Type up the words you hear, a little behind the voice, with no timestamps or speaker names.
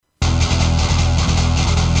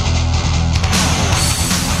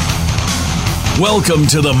Welcome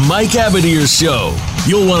to the Mike Abadir Show.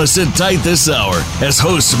 You'll want to sit tight this hour as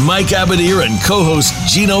hosts Mike Abadir and co-host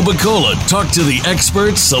Gino Bacola talk to the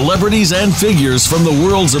experts, celebrities, and figures from the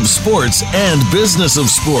worlds of sports and business of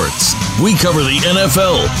sports. We cover the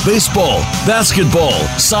NFL, baseball, basketball,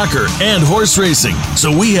 soccer, and horse racing, so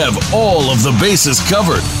we have all of the bases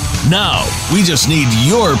covered. Now, we just need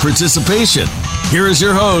your participation. Here is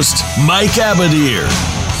your host, Mike Abadir.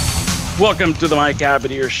 Welcome to the Mike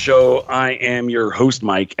Abadir Show. I am your host,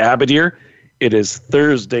 Mike Abadir. It is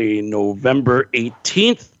Thursday, November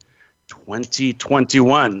 18th,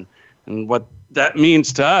 2021. And what that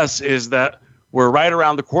means to us is that we're right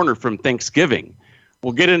around the corner from Thanksgiving.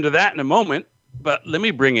 We'll get into that in a moment, but let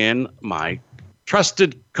me bring in my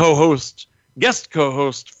trusted co-host, guest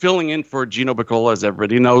co-host, filling in for Gino Bacola, as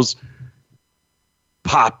everybody knows,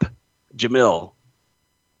 Pop Jamil.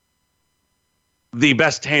 The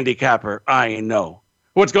best handicapper I know.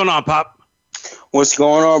 What's going on, Pop? What's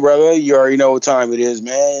going on, brother? You already know what time it is,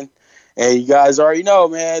 man. And you guys already know,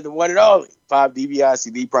 man, the one and only Pop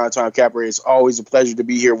DBIC, the Primetime Capper. It's always a pleasure to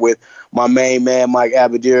be here with my main man, Mike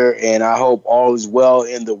Abadir, and I hope all is well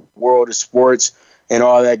in the world of sports and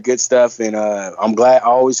all that good stuff. And I'm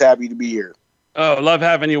always happy to be here. Oh, love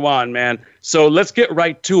having you on, man. So let's get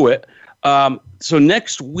right to it. So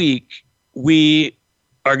next week, we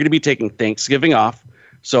are going to be taking Thanksgiving off.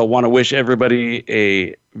 So I want to wish everybody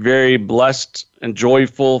a very blessed and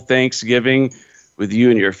joyful Thanksgiving with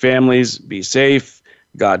you and your families. Be safe.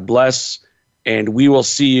 God bless. And we will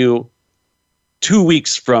see you 2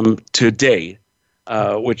 weeks from today,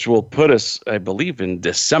 which will put us, I believe, in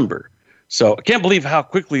December. So I can't believe how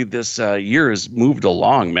quickly this year has moved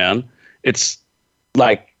along, man. It's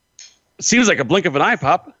like, it seems like a blink of an eye,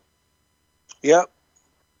 Pop. Yep.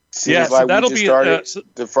 Seems so that'll be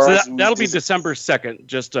that'll be December 2nd.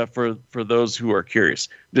 Just for those who are curious,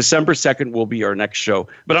 December 2nd will be our next show.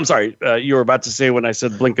 But I'm sorry, you were about to say when I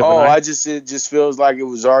said blink of an eye. It just feels like it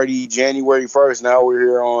was already January 1st. Now we're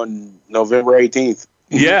here on November 18th.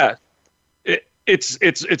 Yeah,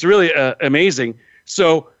 it's really amazing.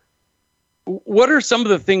 So, what are some of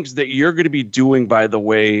the things that you're going to be doing, by the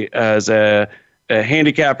way, as a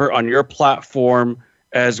handicapper on your platform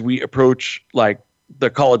as we approach like the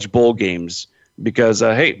college bowl games, because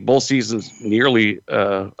hey, bowl season's nearly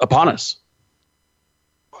upon us.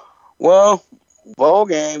 Well, bowl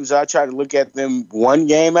games, I try to look at them one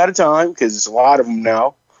game at a time because it's a lot of them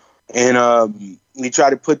now, and you try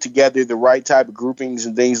to put together the right type of groupings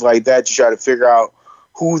and things like that. You try to figure out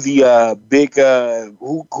who the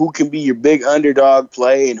who can be your big underdog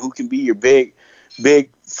play and who can be your big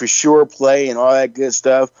for sure play and all that good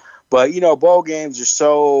stuff. But bowl games are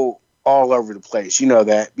so all over the place. You know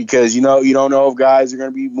that because you don't know if guys are going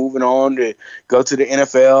to be moving on to go to the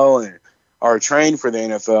NFL or train for the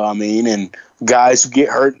NFL. I mean, and guys who get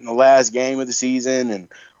hurt in the last game of the season and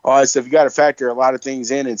all that stuff. You got to factor a lot of things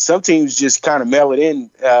in, and some teams just kind of mail it in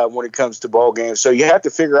when it comes to bowl games. So you have to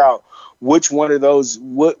figure out which one of those,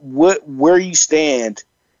 where you stand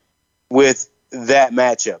with that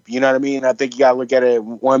matchup. You know what I mean? I think you got to look at it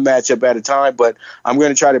one matchup at a time. But I'm going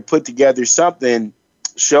to try to put together something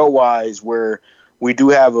show-wise where we do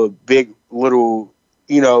have a big little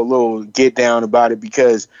get down about it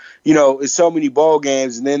because, it's so many bowl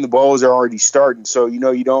games and then the bowls are already starting. So,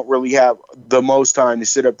 you don't really have the most time to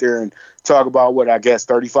sit up there and talk about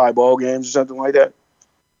 35 bowl games or something like that.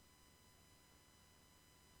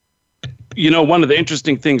 One of the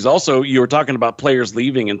interesting things also, you were talking about players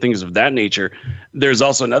leaving and things of that nature. There's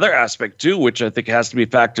also another aspect too, which I think has to be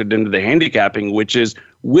factored into the handicapping, which is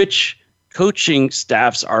which coaching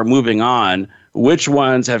staffs are moving on, which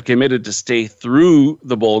ones have committed to stay through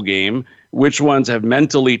the bowl game, which ones have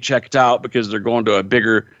mentally checked out because they're going to a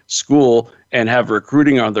bigger school and have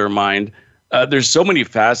recruiting on their mind. There's so many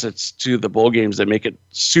facets to the bowl games that make it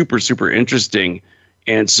super, super interesting.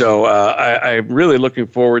 And so I'm really looking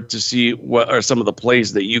forward to see what are some of the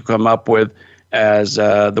plays that you come up with as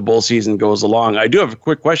the bowl season goes along. I do have a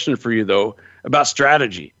quick question for you, though, about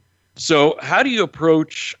strategy. So how do you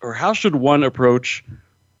approach, or how should one approach,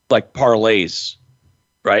 like parlays,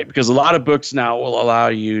 right? Because a lot of books now will allow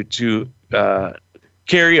you to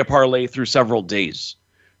carry a parlay through several days.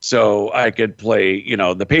 So I could play,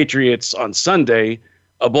 the Patriots on Sunday,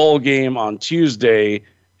 a bowl game on Tuesday,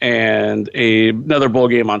 and another bowl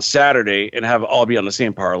game on Saturday, and have it all be on the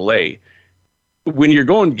same parlay. When you're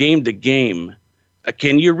going game to game,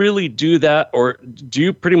 can you really do that? Or do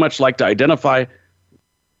you pretty much like to identify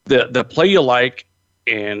the play you like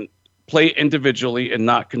and play individually and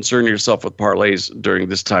not concern yourself with parlays during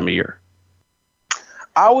this time of year?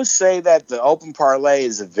 I would say that the open parlay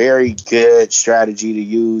is a very good strategy to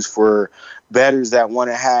use for bettors that want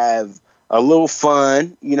to have a little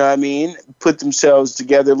fun, you know what I mean? Put themselves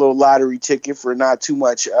together a little lottery ticket for not too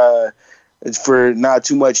much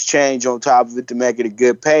change on top of it to make it a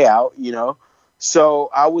good payout, you know. So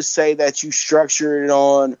I would say that you structure it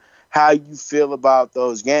on how you feel about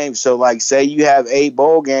those games. So like say you have 8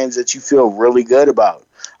 bowl games that you feel really good about.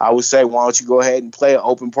 I would say why don't you go ahead and play an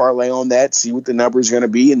open parlay on that, see what the number is going to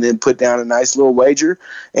be, and then put down a nice little wager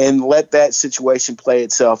and let that situation play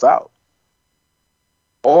itself out.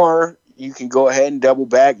 Or you can go ahead and double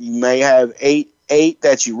back. You may have eight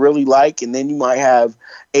that you really like, and then you might have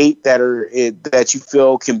 8 that you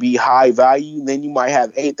feel can be high value. And then you might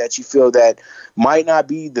have 8 that you feel that might not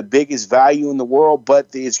be the biggest value in the world, but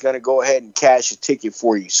it's going to go ahead and cash a ticket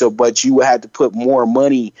for you. So, but you would have to put more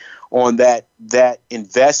money on that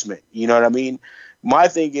investment. You know what I mean? My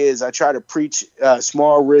thing is I try to preach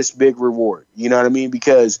small risk, big reward. You know what I mean?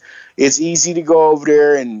 Because it's easy to go over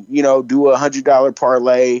there and, you know, do $100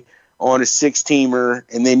 parlay on a 6-teamer,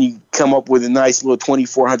 and then you come up with a nice little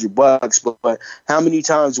 $2,400. But how many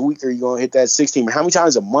times a week are you going to hit that 6-teamer? How many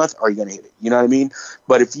times a month are you going to hit it? You know what I mean?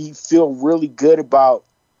 But if you feel really good about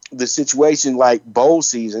the situation like bowl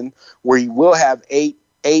season, where you will have eight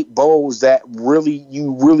bowls that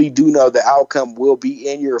you really do know the outcome will be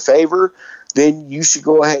in your favor, then you should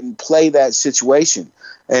go ahead and play that situation.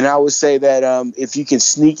 And I would say that if you can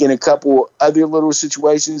sneak in a couple other little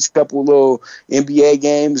situations, a couple little NBA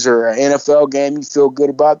games or an NFL game you feel good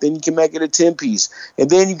about, then you can make it a 10-piece. And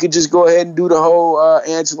then you could just go ahead and do the whole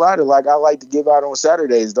enchilada like I like to give out on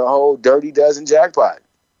Saturdays, the whole Dirty Dozen jackpot.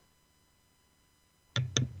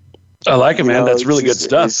 I like it, man. That's really good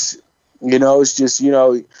stuff. It's just,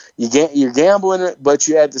 you're gambling it, but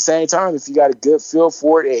you at the same time, if you got a good feel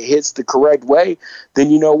for it, it hits the correct way,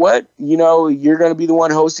 then you know what? You're going to be the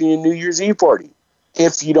one hosting a New Year's Eve party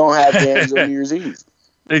if you don't have games on New Year's Eve.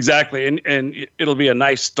 Exactly. And it'll be a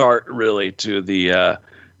nice start, really, to the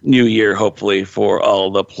new year, hopefully, for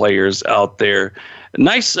all the players out there.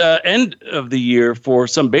 Nice end of the year for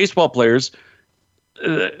some baseball players.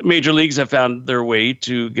 Major leagues have found their way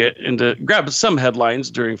to grab some headlines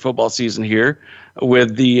during football season here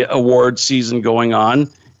with the award season going on.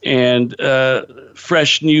 And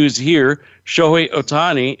fresh news here, Shohei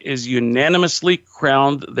Ohtani is unanimously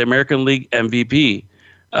crowned the American League MVP.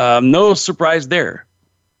 No surprise there.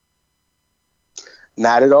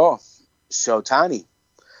 Not at all. Showtime.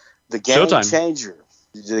 The game changer.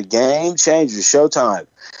 The game changer, Showtime.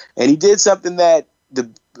 And he did something that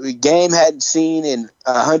the game hadn't seen in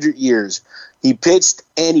 100 years. He pitched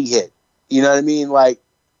and he hit. You know what I mean?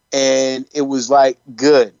 And it was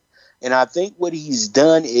good. And I think what he's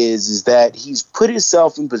done is that he's put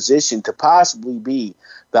himself in position to possibly be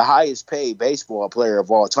the highest paid baseball player of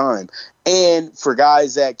all time. And for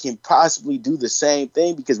guys that can possibly do the same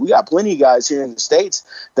thing, because we got plenty of guys here in the States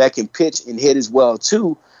that can pitch and hit as well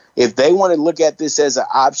too. If they want to look at this as an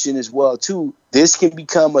option as well too, this can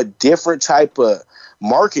become a different type of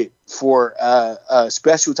market for a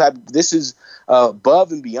special type. This is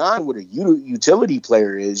above and beyond what a utility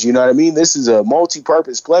player is. You know what I mean? This is a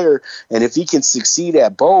multi-purpose player, and if he can succeed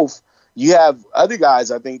at both, you have other guys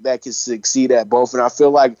I think that can succeed at both. And I feel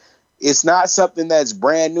like it's not something that's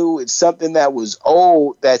brand new. It's something that was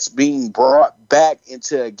old that's being brought back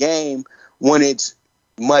into a game when it's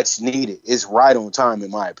much needed. It's right on time, in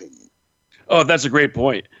my opinion. Oh, that's a great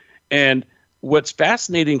point. And what's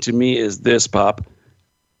fascinating to me is this, Pop.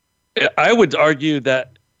 I would argue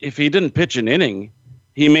that if he didn't pitch an inning,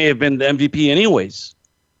 he may have been the MVP anyways.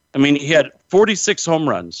 I mean, he had 46 home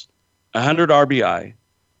runs, 100 RBI,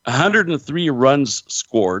 103 runs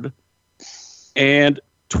scored, and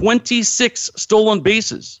 26 stolen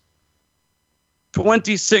bases.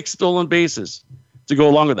 26 stolen bases to go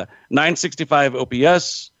along with that. 965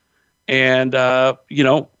 OPS, and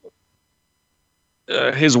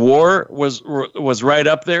his WAR was right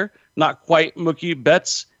up there. Not quite Mookie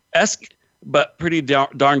Betts-esque, but pretty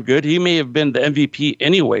darn good. He may have been the MVP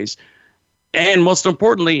anyways. And most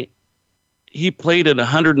importantly, he played in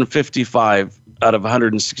 155 out of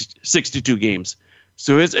 162 games.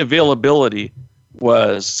 So his availability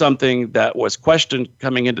was something that was questioned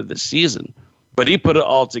coming into the season. But he put it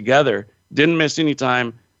all together, didn't miss any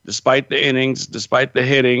time, despite the innings, despite the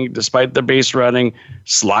hitting, despite the base running,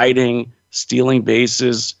 sliding, stealing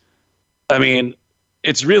bases. I mean,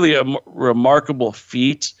 it's really a remarkable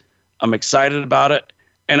feat. I'm excited about it.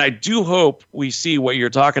 And I do hope we see what you're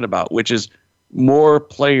talking about, which is more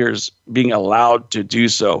players being allowed to do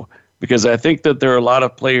so. Because I think that there are a lot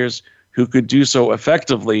of players who could do so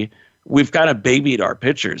effectively. We've kind of babied our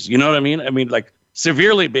pitchers. You know what I mean? I mean, like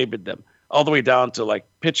severely babied them all the way down to like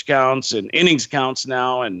pitch counts and innings counts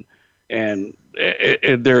now, and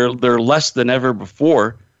they're less than ever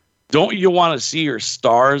before. Don't you want to see your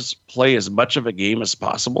stars play as much of a game as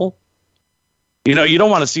possible? You know, you don't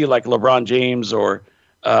want to see like LeBron James or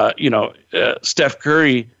Steph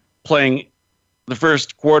Curry playing the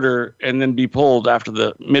first quarter and then be pulled after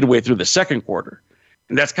the midway through the second quarter.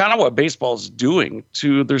 And that's kind of what baseball is doing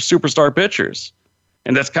to their superstar pitchers.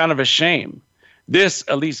 And that's kind of a shame. This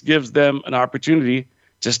at least gives them an opportunity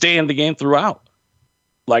to stay in the game throughout,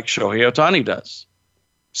 like Shohei Ohtani does.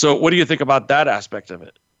 So what do you think about that aspect of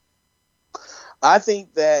it? I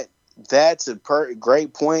think that that's a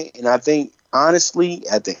great point. And I think, honestly,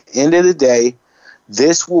 at the end of the day,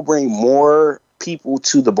 this will bring more people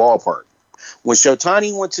to the ballpark. When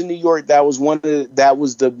Shohei went to New York, that was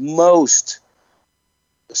the most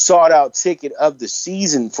sought out ticket of the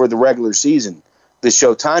season for the regular season. The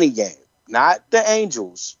Shohei game, not the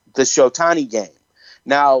Angels, the Shohei game.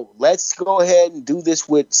 Now let's go ahead and do this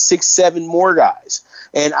with 6-7 more guys.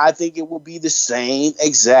 And I think it will be the same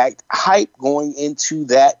exact hype going into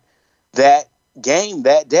that game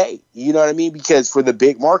that day. You know what I mean? Because for the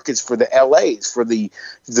big markets, for the LAs, for the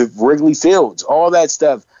Wrigley Fields, all that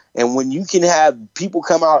stuff. And when you can have people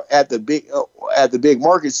come out at the big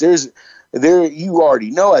markets, you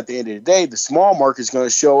already know at the end of the day, the small market's going to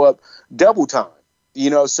show up double time. You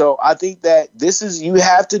know, so I think that you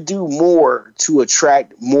have to do more to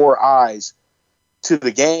attract more eyes to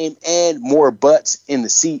the game and more butts in the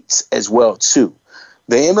seats as well too.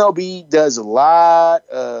 The MLB does a lot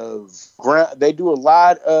of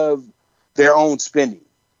their own spending.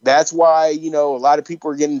 That's why, you know, a lot of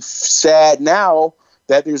people are getting sad now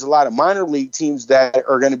that there's a lot of minor league teams that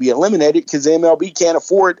are going to be eliminated because the MLB can't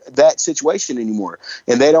afford that situation anymore.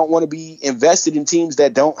 And they don't want to be invested in teams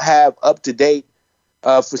that don't have up-to-date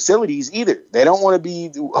facilities either. They don't want to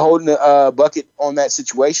be holding a bucket on that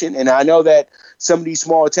situation. And I know that some of these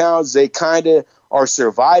small towns, they kind of are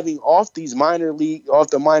surviving off the minor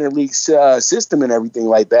league system and everything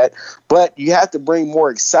like that. But you have to bring more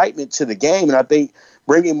excitement to the game. And I think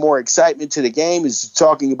bringing more excitement to the game is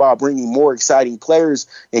talking about bringing more exciting players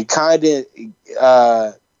and kind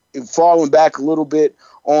of falling back a little bit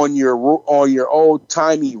on your old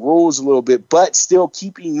timey rules a little bit, but still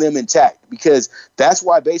keeping them intact, because that's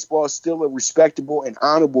why baseball is still a respectable and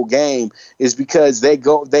honorable game, is because they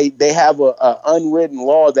have a unwritten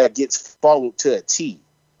law that gets followed to a T.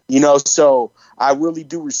 You know, so I really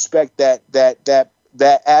do respect that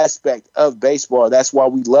aspect of baseball. That's why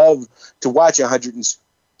we love to watch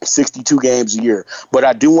 162 games a year. But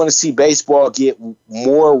I do want to see baseball get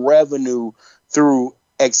more revenue through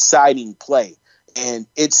exciting play. And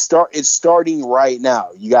it's starting right now.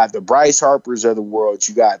 You got the Bryce Harpers of the world.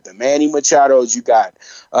 You got the Manny Machados. You got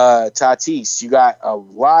Tatis. You got a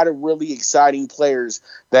lot of really exciting players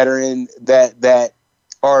that are in that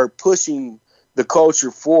are pushing the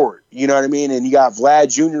culture forward. You know what I mean? And you got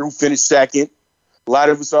Vlad Jr., who finished second. A lot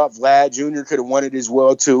of us thought Vlad Jr. could have won it as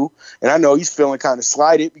well too. And I know he's feeling kind of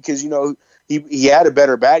slighted because, you know, he had a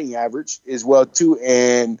better batting average as well too.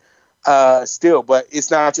 And still, but it's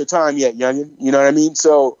not your time yet, youngin. You know what I mean?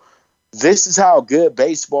 So this is how good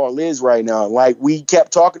baseball is right now. Like we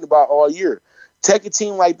kept talking about all year. Take a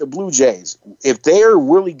team like the Blue Jays. If they're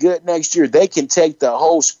really good next year, they can take the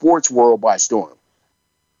whole sports world by storm,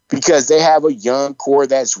 because they have a young core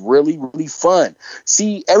that's really, really fun.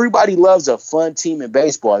 See, everybody loves a fun team in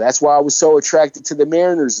baseball. That's why I was so attracted to the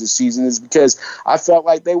Mariners this season, is because I felt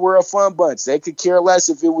like they were a fun bunch. They could care less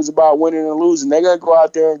if it was about winning or losing. They're going to go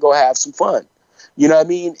out there and go have some fun. You know what I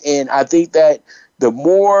mean? And I think that the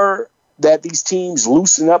more that these teams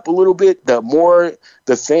loosen up a little bit, the more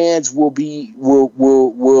the fans will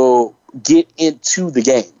get into the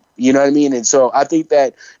game. You know what I mean? And so I think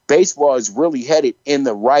that baseball is really headed in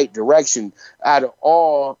the right direction out of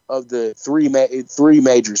all of the three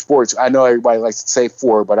major sports. I know everybody likes to say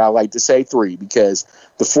four, but I like to say three, because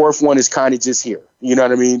the fourth one is kind of just here. You know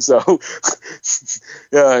what I mean? So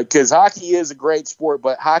because hockey is a great sport,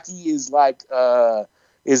 but hockey is like a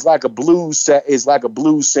blues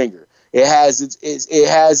singer. It has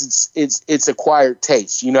its acquired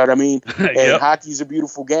taste. You know what I mean? And yep. Hockey's a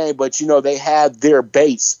beautiful game, but, you know, they have their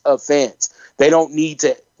base of fans. They don't need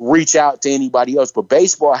to reach out to anybody else. But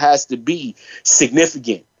baseball has to be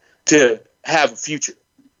significant to have a future.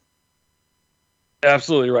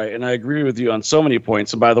 Absolutely right. And I agree with you on so many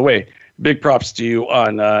points. And by the way, big props to you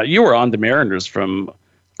on you were on the Mariners from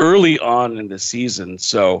early on in the season.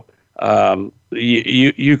 So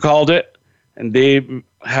you called it, and they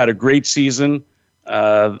had a great season.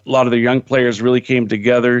 A lot of the young players really came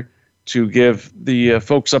together to give the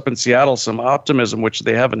folks up in Seattle some optimism, which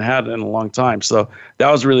they haven't had in a long time. So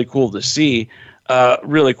that was really cool to see.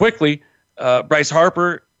 Really quickly, Bryce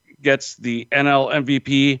Harper gets the NL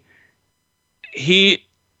MVP. He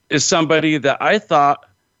is somebody that I thought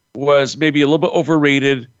was maybe a little bit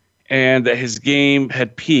overrated and that his game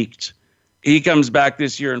had peaked. He comes back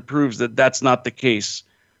this year and proves that that's not the case.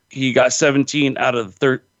 He got 17 out of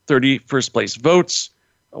the 30 first place votes.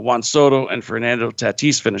 Juan Soto and Fernando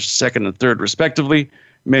Tatis finished second and third, respectively.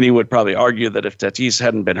 Many would probably argue that if Tatis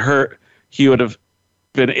hadn't been hurt, he would have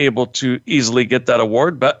been able to easily get that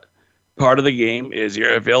award. But part of the game is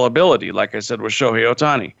your availability. Like I said with Shohei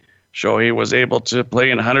Ohtani. Shohei was able to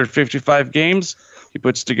play in 155 games. He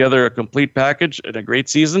puts together a complete package in a great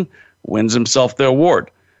season, wins himself the award.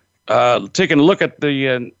 Taking a look at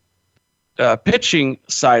the pitching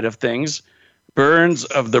side of things, Burns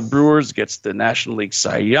of the Brewers gets the National League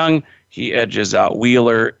Cy Young. He edges out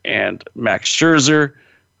Wheeler and Max Scherzer.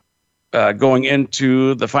 Going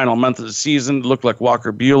into the final month of the season, it looked like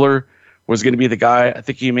Walker Buehler was going to be the guy. I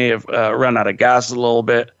think he may have run out of gas a little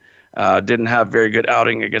bit. Didn't have very good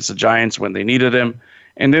outing against the Giants when they needed him.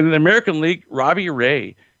 And in the American League, Robbie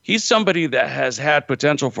Ray. He's somebody that has had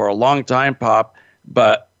potential for a long time, Pop,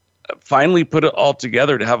 but finally put it all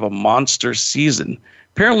together to have a monster season.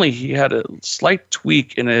 Apparently, he had a slight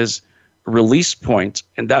tweak in his release point,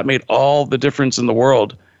 and that made all the difference in the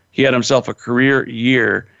world. He had himself a career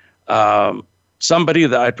year. Somebody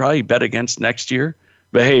that I'd probably bet against next year.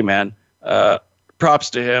 But hey, man, props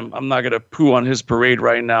to him. I'm not going to poo on his parade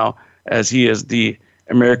right now, as he is the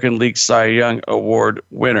American League Cy Young Award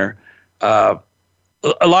winner.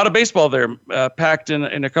 A lot of baseball there, packed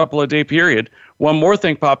in a couple of day period. One more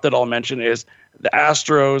thing, Pop, that I'll mention is the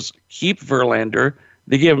Astros keep Verlander.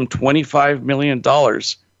 They gave him $25 million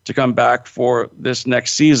to come back for this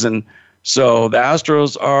next season. So the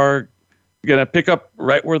Astros are going to pick up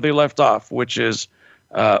right where they left off, which is,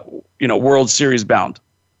 World Series bound.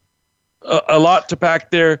 A lot to pack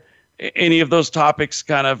there. Any of those topics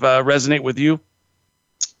kind of resonate with you?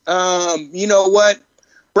 You know what?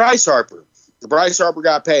 Bryce Harper. Bryce Harper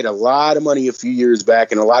got paid a lot of money a few years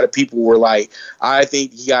back, and a lot of people were like, I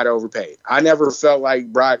think he got overpaid. I never felt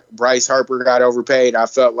like Bryce Harper got overpaid. I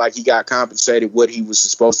felt like he got compensated what he was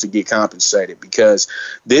supposed to get compensated, because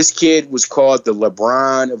this kid was called the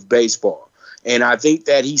LeBron of baseball. And I think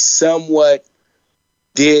that he somewhat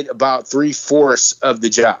did about 3/4 of the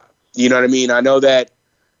job. You know what I mean? I know that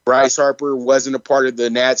Bryce Harper wasn't a part of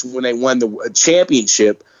the Nats when they won the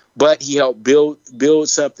championship, but he helped build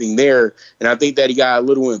something there. And I think that he got a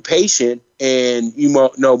little impatient and,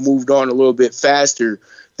 moved on a little bit faster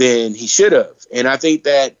than he should have. And I think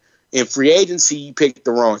that in free agency, he picked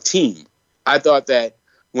the wrong team. I thought that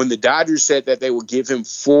when the Dodgers said that they would give him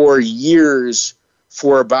 4 years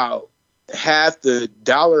for about half the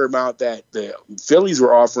dollar amount that the Phillies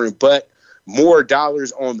were offering, but more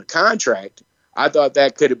dollars on the contract, I thought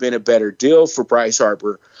that could have been a better deal for Bryce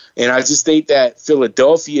Harper. And I just think that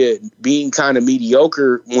Philadelphia being kind of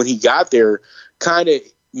mediocre when he got there kind of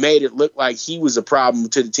made it look like he was a problem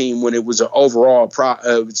to the team when it was an overall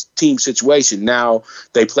team situation. Now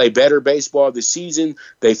they play better baseball this season.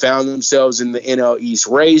 They found themselves in the NL East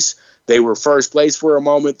race. They were first place for a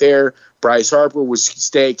moment there. Bryce Harper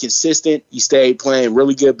stayed consistent. He stayed playing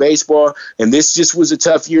really good baseball. And this just was a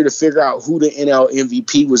tough year to figure out who the NL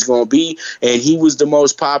MVP was going to be. And he was the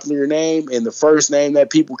most popular name and the first name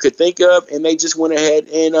that people could think of. And they just went ahead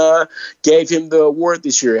and gave him the award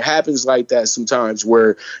this year. It happens like that sometimes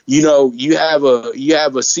where, you have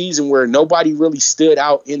a season where nobody really stood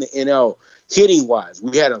out in the NL. Hitting-wise,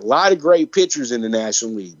 we had a lot of great pitchers in the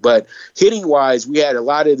National League, but hitting-wise, we had a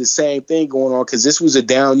lot of the same thing going on because this was a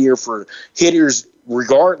down year for hitters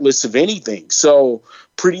regardless of anything. So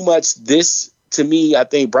pretty much this, to me, I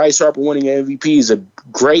think Bryce Harper winning MVP is a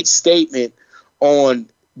great statement on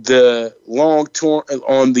the long-term,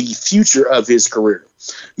 on the future of his career,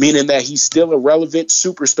 meaning that he's still a relevant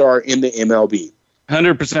superstar in the MLB.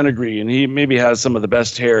 100% agree, and he maybe has some of the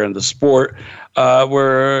best hair in the sport.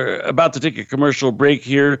 We're about to take a commercial break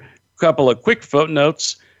here. A couple of quick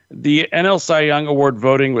footnotes. The NL Cy Young Award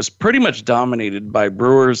voting was pretty much dominated by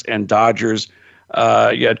Brewers and Dodgers.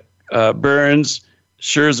 You had Burns,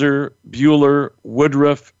 Scherzer, Buehler,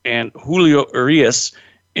 Woodruff, and Julio Urias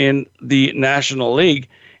in the National League.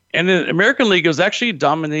 And the American League was actually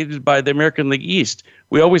dominated by the American League East.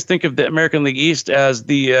 We always think of the American League East as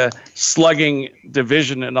the slugging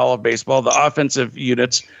division in all of baseball, the offensive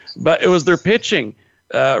units, but it was their pitching.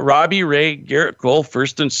 Robbie Ray, Garrett Cole,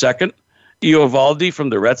 first and second. Eovaldi from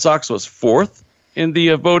the Red Sox was fourth in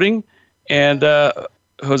the voting. And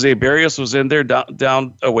Jose Barrios was in there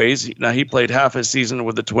down a ways. Now he played half his season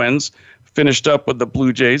with the Twins, finished up with the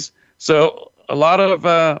Blue Jays. So a lot of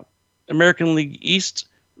American League East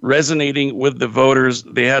resonating with the voters.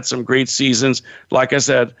 They had some great seasons. Like I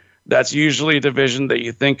said, that's usually a division that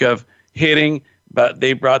you think of hitting, but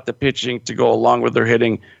they brought the pitching to go along with their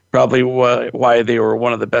hitting. Probably why they were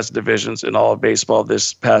one of the best divisions in all of baseball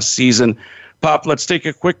this past season. Pop, let's take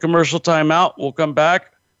a quick commercial timeout. We'll come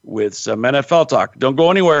back with some NFL talk. Don't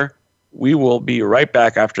go anywhere. We will be right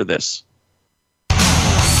back after this.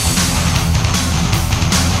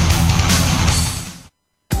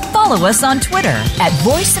 Follow us on Twitter at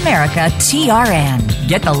VoiceAmericaTRN.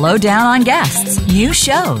 Get the lowdown on guests, new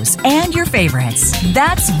shows, and your favorites.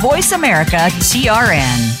 That's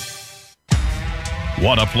VoiceAmericaTRN.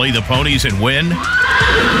 Want to play the ponies and win?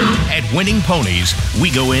 At Winning Ponies, we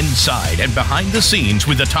go inside and behind the scenes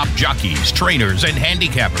with the top jockeys, trainers, and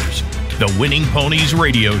handicappers. The Winning Ponies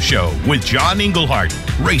radio show with John Englehart,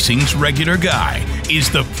 racing's regular guy, is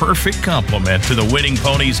the perfect complement to the Winning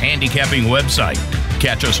Ponies handicapping website.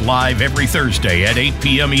 Catch us live every Thursday at 8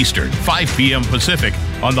 p.m. Eastern, 5 p.m. Pacific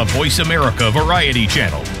on the Voice America Variety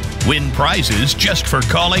Channel. Win prizes just for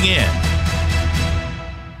calling in.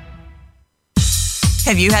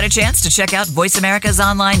 Have you had a chance to check out Voice America's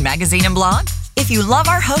online magazine and blog? If you love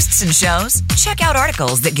our hosts and shows, check out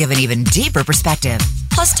articles that give an even deeper perspective.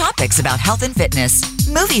 Plus topics about health and fitness,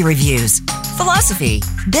 movie reviews, philosophy,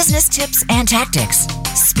 business tips and tactics,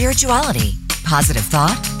 spirituality, positive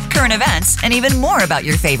thought, current events, and even more about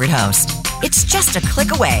your favorite host. It's just a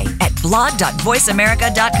click away at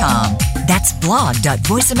blog.voiceamerica.com. That's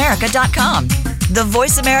blog.voiceamerica.com. The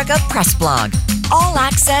Voice America Press Blog. All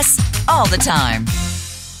access, all the time.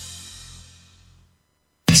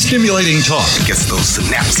 Stimulating talk gets those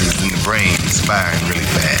synapses in the brain firing really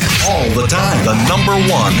fast. all the time. The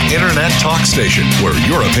 #1 internet talk station where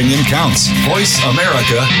your opinion counts.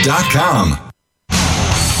 VoiceAmerica.com.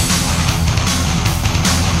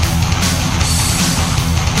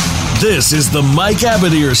 This is the Mike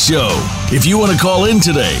Abadir Show. If you want to call in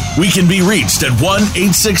today, we can be reached at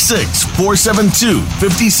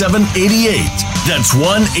 1-866-472-5788. That's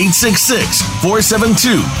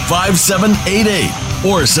 1-866-472-5788.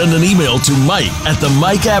 Or send an email to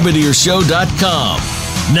mike@themikeabadirshow.com.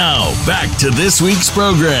 Now, back to this week's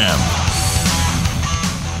program.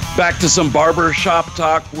 Back to some barber shop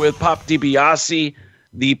talk with Pop DiBiase,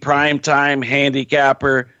 the primetime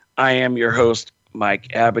handicapper. I am your host, Mike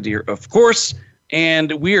Abadir, of course,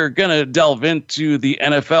 and we are going to delve into the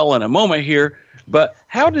NFL in a moment here. But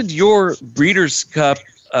how did your Breeders' Cup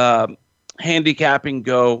handicapping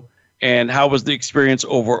go, and how was the experience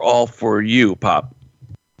overall for you, Pop?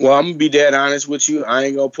 Well, I'm going to be dead honest with you. I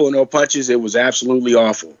ain't going to pull no punches. It was absolutely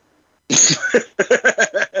awful.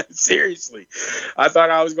 Seriously. I thought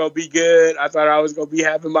I was going to be good. I thought I was going to be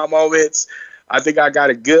having my moments. I think I got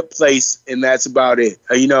a good place, and that's about it.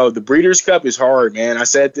 The Breeders' Cup is hard, man. I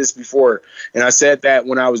said this before, and I said that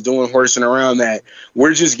when I was doing horsing around, that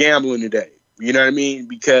we're just gambling today. You know what I mean?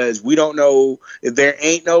 Because we don't know. There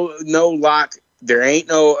ain't no lock. There ain't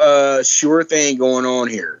no sure thing going on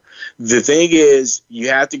here. The thing is, you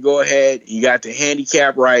have to go ahead. You got to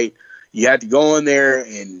handicap right. You have to go in there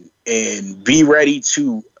and be ready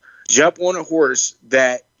to jump on a horse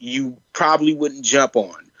that you probably wouldn't jump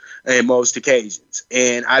on in most occasions.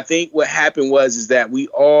 And I think what happened is that we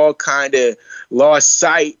all kind of lost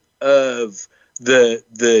sight of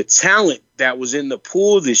the talent that was in the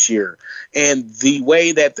pool this year, and the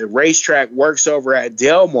way that the racetrack works over at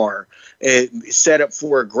Del Mar. It set up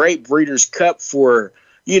for a great Breeders' Cup for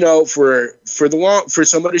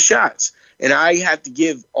some of the shots. And I have to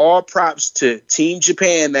give all props to Team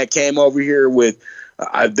Japan that came over here with.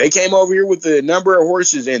 They came over here with a number of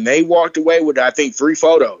horses, and they walked away with, I think, 3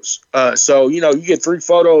 photos. So you get 3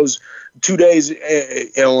 photos 2 days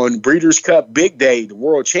on Breeders' Cup Big Day, the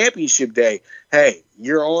World Championship Day. Hey,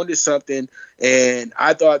 you're on to something. And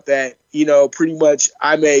I thought that, pretty much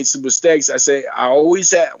I made some mistakes. I say I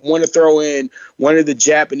always want to throw in one of the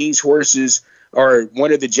Japanese horses or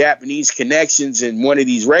one of the Japanese connections in one of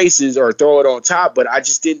these races, or throw it on top. But I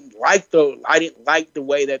just didn't like the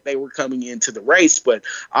way that they were coming into the race. But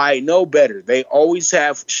I know better. They always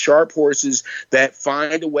have sharp horses that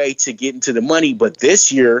find a way to get into the money. But this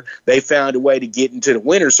year they found a way to get into the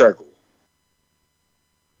winner's circle.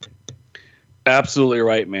 Absolutely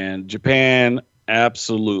right, man. Japan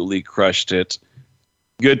absolutely crushed it.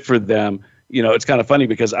 Good for them. It's kind of funny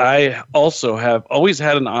because I also have always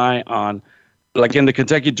had an eye on, like in the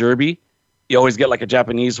Kentucky Derby, you always get like a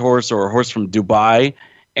Japanese horse or a horse from Dubai.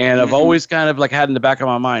 And I've always kind of like had in the back of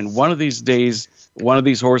my mind, one of these days, one of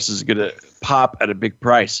these horses is going to pop at a big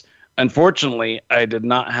price. Unfortunately, I did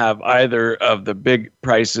not have either of the big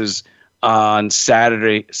prices on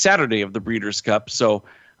Saturday of the Breeders' Cup, so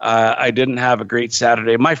I didn't have a great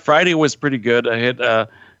Saturday. My Friday was pretty good. I hit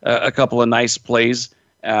a couple of nice plays,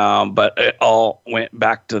 but it all went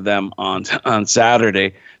back to them on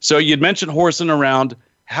Saturday. So you'd mentioned horsing around.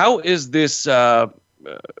 How is this? Do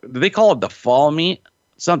they call it the fall meet?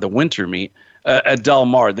 It's not the winter meet at Del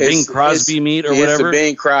Mar, the Bing Crosby meet or whatever. It's the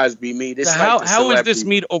Bing Crosby meet. It's how is this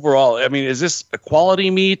meet overall? I mean, is this a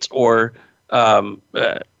quality meet, or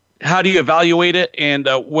how do you evaluate it? And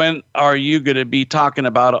when are you going to be talking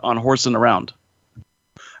about it on Horsing Around?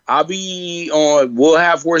 I'll be on. We'll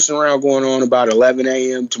have Horsing Around going on about 11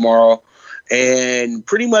 a.m. tomorrow. And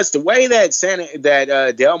pretty much the way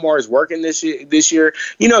that Del Mar is working this year,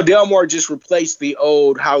 Del Mar just replaced the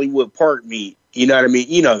old Hollywood Park meet. You know what I mean?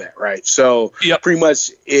 You know that, right? So Pretty much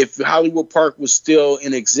if Hollywood Park was still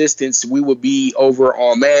in existence, we would be over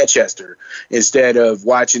on Manchester instead of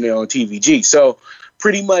watching it on TVG. So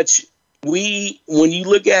pretty much when you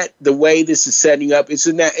look at the way this is setting up, it's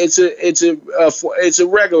a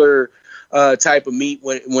regular type of meet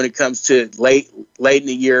when it comes to late in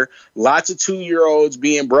the year. Lots of 2-year-olds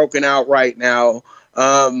being broken out right now.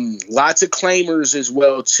 Lots of claimers as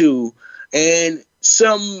well too, and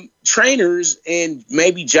some trainers and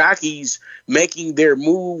maybe jockeys making their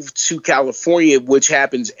move to California, which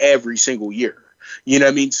happens every single year. You know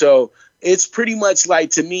what I mean? So it's pretty much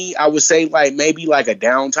like, to me, I would say like maybe like a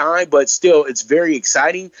downtime, but still it's very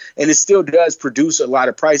exciting, and it still does produce a lot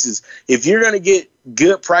of prices. If you're going to get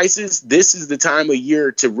good prices, this is the time of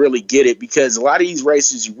year to really get it, because a lot of these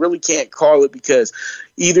races you really can't call it, because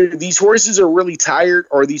either these horses are really tired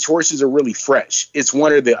or these horses are really fresh. It's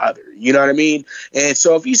one or the other. You know what I mean? And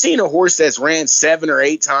so if you've seen a horse that's ran 7 or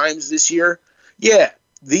 8 times this year,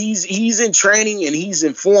 he's in training and he's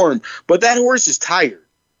in form, but that horse is tired.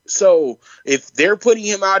 So if they're putting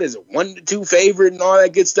him out as a 1-2 favorite and all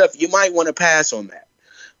that good stuff, you might want to pass on that.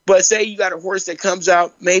 But say you got a horse that comes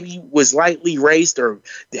out, maybe was lightly raced, or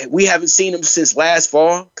we haven't seen him since last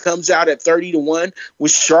fall, comes out at 30-1,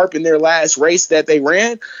 was sharp in their last race that they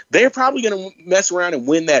ran, they're probably going to mess around and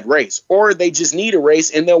win that race. Or they just need a race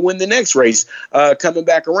and they'll win the next race coming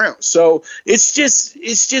back around. So it's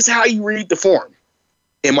just how you read the form,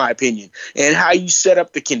 in my opinion, and how you set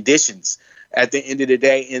up the conditions at the end of the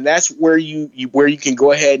day. And that's where you can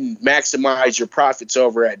go ahead and maximize your profits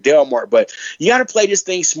over at Del Mar. But you got to play this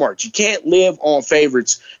thing smart. You can't live on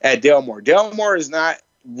favorites at Del Mar. Del Mar is not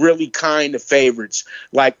really kind of favorites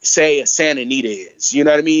like, say, a Santa Anita is. You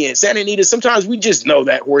know what I mean? And Santa Anita, sometimes we just know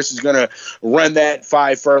that horse is going to run that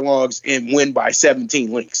 5 furlongs and win by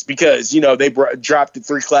 17 lengths because, they dropped it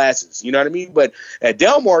 3 classes. You know what I mean? But at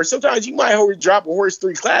Del Mar, sometimes you might drop a horse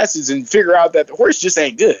 3 classes and figure out that the horse just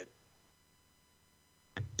ain't good.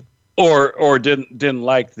 Or didn't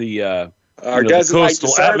like the the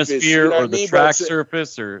coastal atmosphere or the track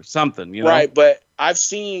surface or something, Right, but I've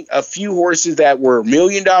seen a few horses that were $1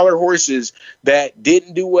 million horses that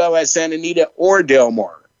didn't do well at Santa Anita or Del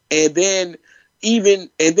Mar, and then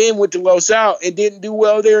went to Los Al and didn't do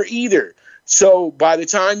well there either. So by the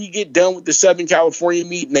time you get done with the Southern California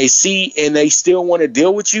meet and they still want to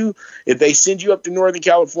deal with you, if they send you up to Northern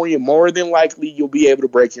California, more than likely you'll be able to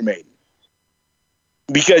break your maiden.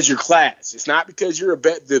 Because your class. It's not because you're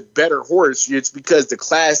the better horse. It's because the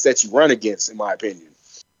class that you run against, in my opinion.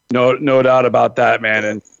 No doubt about that, man.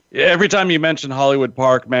 And every time you mention Hollywood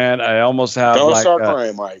Park, man, I almost have Don't start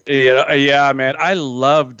crying, Mike. Yeah, man. I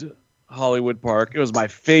loved Hollywood Park. It was my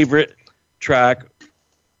favorite track,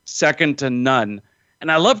 second to none.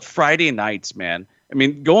 And I loved Friday nights, man. I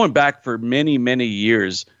mean, going back for many, many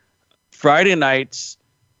years, Friday nights,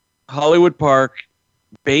 Hollywood Park,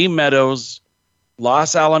 Bay Meadows,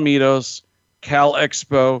 Los Alamitos, Cal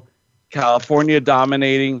Expo, California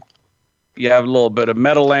dominating. You have a little bit of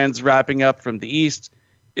Meadowlands wrapping up from the east.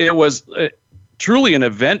 It was truly an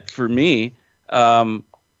event for me.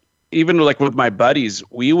 Even like with my buddies,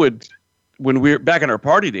 when we were back in our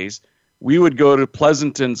party days, we would go to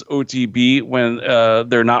Pleasanton's OTB when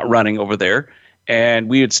they're not running over there. And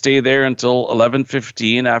we would stay there until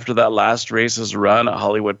 11:15 after that last race is run at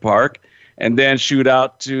Hollywood Park, and then shoot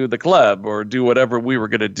out to the club or do whatever we were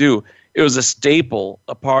going to do. It was a staple,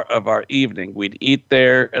 a part of our evening. We'd eat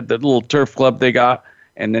there at the little turf club they got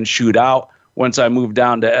and then shoot out. Once I moved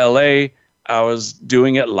down to L.A., I was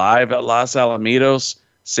doing it live at Los Alamitos.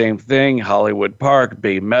 Same thing, Hollywood Park,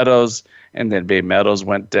 Bay Meadows, and then Bay Meadows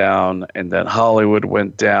went down, and then Hollywood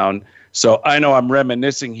went down. So I know I'm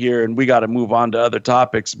reminiscing here, and we got to move on to other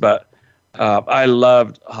topics, but I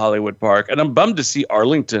loved Hollywood Park. And I'm bummed to see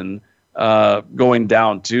Arlington going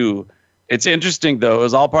down too. It's interesting though. It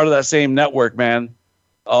was all part of that same network, man.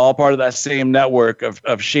 All part of that same network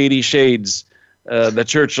of shady shades. The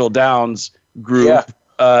Churchill Downs group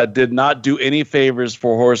did not do any favors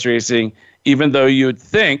for horse racing, even though you'd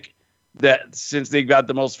think that since they got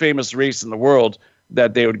the most famous race in the world,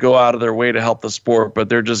 that they would go out of their way to help the sport, but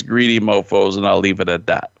they're just greedy mofos, and I'll leave it at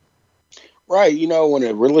that. Right. When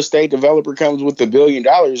a real estate developer comes with $1 billion,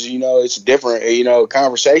 it's different.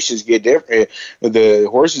 Conversations get different. The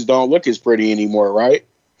horses don't look as pretty anymore, right?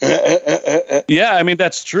 Yeah, I mean,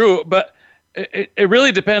 that's true, but it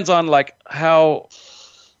really depends on like how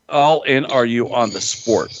all in are you on the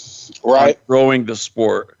sport, right? On growing the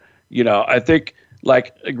sport. I think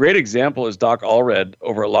like a great example is Doc Allred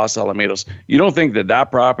over at Los Alamitos. You don't think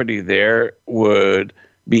that property there would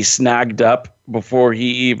be snagged up before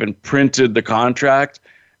he even printed the contract,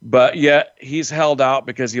 but yet he's held out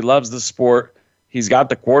because he loves the sport. He's got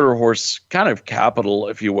the quarter horse kind of capital,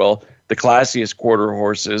 if you will, the classiest quarter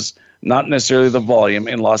horses, not necessarily the volume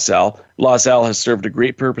in La Salle. La Salle has served a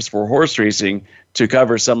great purpose for horse racing to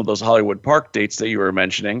cover some of those Hollywood Park dates that you were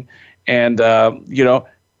mentioning. And,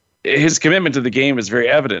 his commitment to the game is very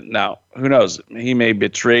evident. Now, who knows? He may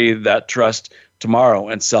betray that trust tomorrow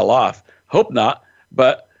and sell off. Hope not.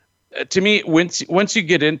 But to me, once you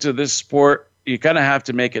get into this sport, you kind of have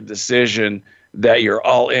to make a decision that you're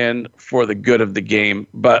all in for the good of the game.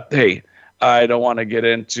 But hey, I don't want to get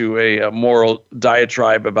into a moral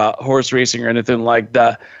diatribe about horse racing or anything like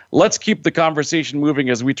that. Let's keep the conversation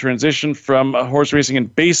moving as we transition from horse racing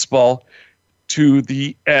and baseball to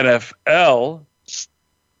the NFL.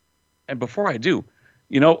 And before I do,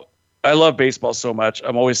 I love baseball so much.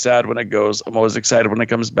 I'm always sad when it goes. I'm always excited when it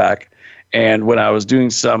comes back. And when I was doing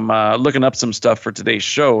some looking up some stuff for today's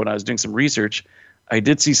show and I was doing some research, I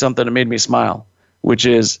did see something that made me smile, which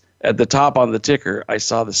is at the top on the ticker, I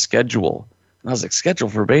saw the schedule. And I was like, schedule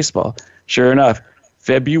for baseball? Sure enough,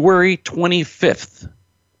 February 25th,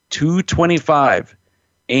 2:25,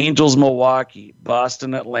 Angels, Milwaukee,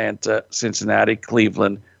 Boston, Atlanta, Cincinnati,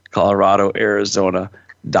 Cleveland, Colorado, Arizona,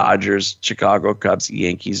 Dodgers, Chicago Cubs,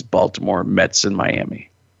 Yankees, Baltimore, Mets, and Miami.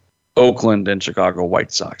 Oakland and Chicago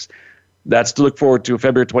White Sox. That's to look forward to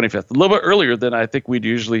February 25th. A little bit earlier than I think we'd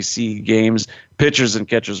usually see games, pitchers and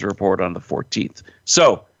catchers report on the 14th.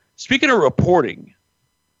 So, speaking of reporting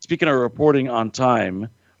on time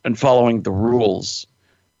and following the rules,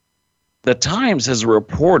 the Times has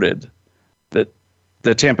reported that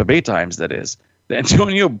the Tampa Bay Times, that is, that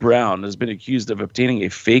Antonio Brown has been accused of obtaining a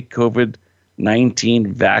fake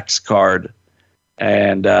COVID-19 vax card.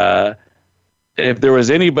 And if there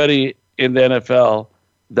was anybody in the NFL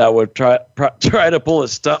that would try to pull a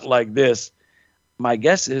stunt like this, my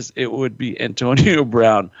guess is it would be Antonio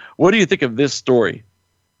Brown. What do you think of this story?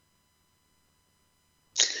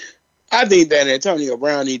 I think that Antonio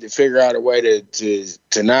Brown need to figure out a way to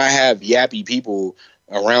not have yappy people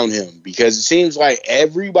around him, because it seems like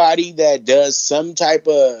everybody that does some type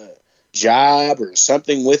of job or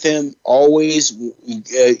something with him always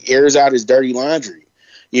airs out his dirty laundry.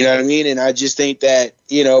 You know what I mean? And I just think that,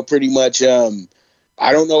 pretty much,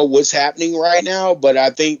 I don't know what's happening right now, but I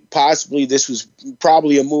think possibly this was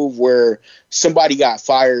probably a move where somebody got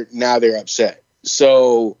fired. Now they're upset.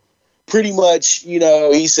 So pretty much,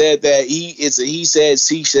 he said that it's a he said,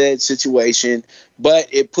 she said situation, but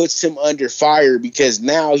it puts him under fire because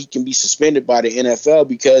now he can be suspended by the NFL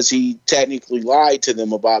because he technically lied to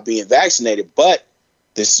them about being vaccinated. But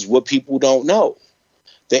this is what people don't know.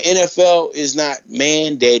 The NFL is not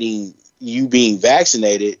mandating you being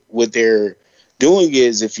vaccinated. What they're doing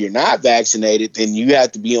is, if you're not vaccinated, then you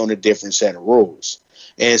have to be on a different set of rules.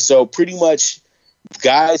 And so pretty much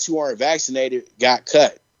guys who aren't vaccinated got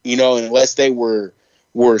cut, unless they were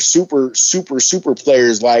super, super, super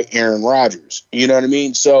players like Aaron Rodgers. You know what I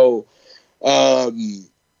mean? So,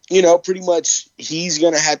 pretty much he's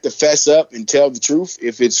going to have to fess up and tell the truth.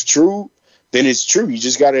 If it's true, then it's true. You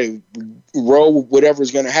just got to roll with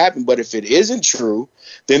whatever's going to happen. But if it isn't true,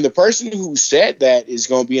 then the person who said that is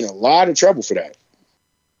going to be in a lot of trouble for that.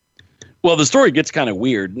 Well, the story gets kind of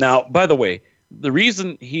weird. Now, by the way, the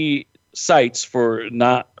reason he cites for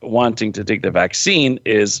not wanting to take the vaccine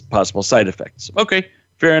is possible side effects. Okay,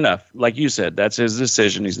 fair enough. Like you said, that's his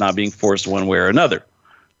decision. He's not being forced one way or another,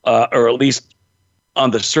 or at least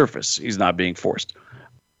on the surface, he's not being forced.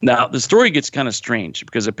 Now, the story gets kind of strange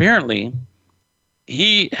because apparently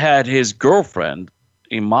he had his girlfriend,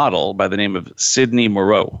 a model by the name of Sydney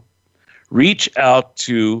Moreau, reach out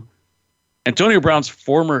to Antonio Brown's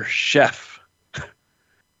former chef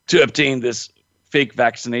to obtain this fake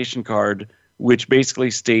vaccination card, which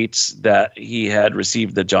basically states that he had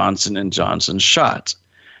received the Johnson & Johnson shot.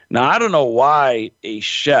 Now, I don't know why a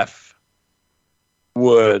chef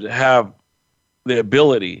would have the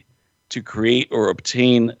ability to create or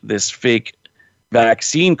obtain this fake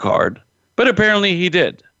vaccine card, but apparently he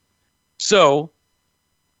did. So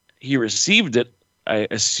he received it, I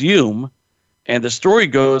assume, and the story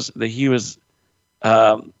goes that he was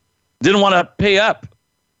didn't want to pay up.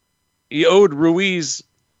 He owed Ruiz,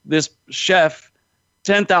 this chef,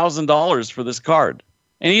 $10,000 for this card,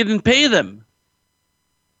 and he didn't pay them.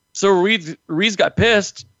 So Ruiz got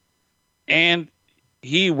pissed, and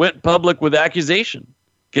he went public with accusation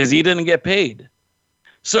because he didn't get paid.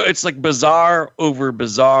 So it's like bizarre over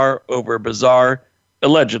bizarre over bizarre,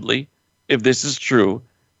 allegedly, if this is true.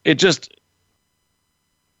 It just,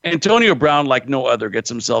 Antonio Brown, like no other, gets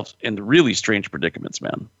himself in really strange predicaments,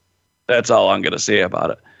 man. That's all I'm going to say about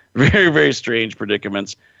it. Very, very strange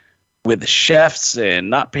predicaments with chefs and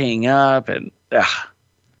not paying up and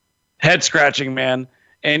head scratching, man.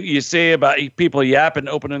 And you say about people yapping,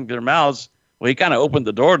 opening their mouths. Well, he kind of opened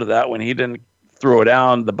the door to that when he didn't throw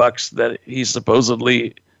down the bucks that he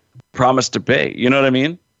supposedly promised to pay. You know what I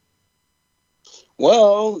mean?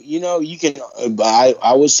 Well, you can.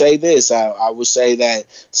 I would say this. I would say that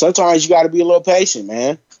sometimes you got to be a little patient,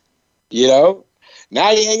 man. Now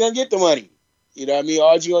you ain't gonna get the money. You know what I mean?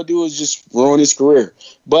 All you're gonna do is just ruin his career.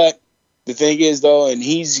 But the thing is, though, and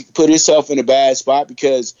he's put himself in a bad spot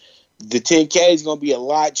because the 10K is gonna be a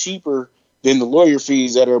lot cheaper than the lawyer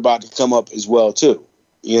fees that are about to come up as well, too.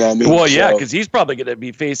 You know what I mean? Well, yeah, because he's probably going to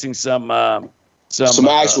be facing some actual some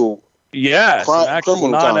actual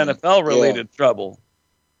non-NFL related trouble.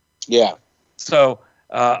 Yeah. So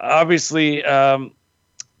obviously,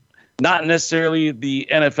 not necessarily the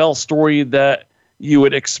NFL story that you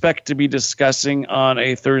would expect to be discussing on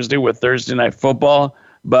a Thursday with Thursday Night Football,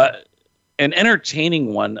 but an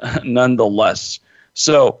entertaining one nonetheless.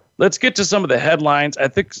 So let's get to some of the headlines. I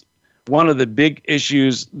think one of the big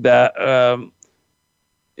issues that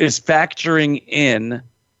is factoring in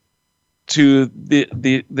to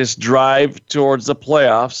this drive towards the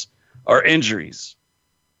playoffs are injuries.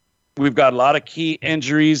 We've got a lot of key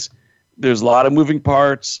injuries. There's a lot of moving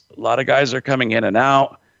parts. A lot of guys are coming in and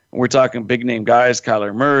out. And we're talking big name guys,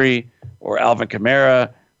 Kyler Murray or Alvin Kamara,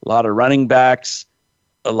 a lot of running backs,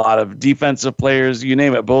 a lot of defensive players, you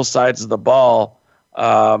name it, both sides of the ball.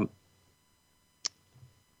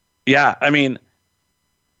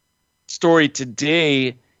 Story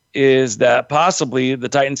today is that possibly the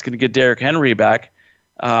Titans can get Derrick Henry back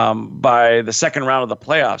by the second round of the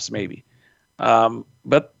playoffs, maybe.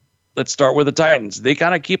 But let's start with the Titans. They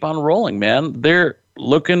kind of keep on rolling, man. They're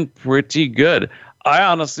looking pretty good. I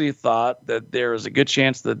honestly thought that there was a good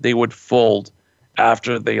chance that they would fold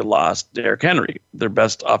after they lost Derrick Henry, their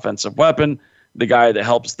best offensive weapon, the guy that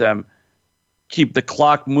helps them keep the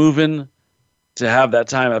clock moving, to have that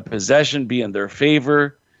time of possession be in their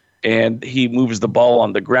favor. And he moves the ball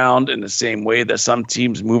on the ground in the same way that some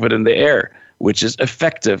teams move it in the air, which is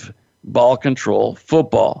effective ball control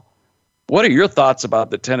football. What are your thoughts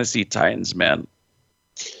about the Tennessee Titans, man?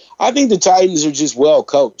 I think the Titans are just well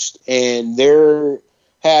coached, and they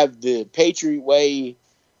have the Patriot way,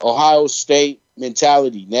 Ohio State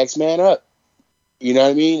mentality. Next man up. You know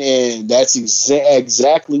what I mean? And that's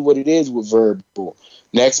exactly what it is with Verbal.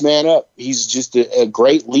 Next man up. He's just a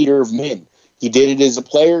great leader of men. He did it as a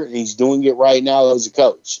player, and he's doing it right now as a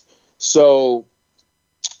coach. So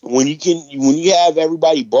when you have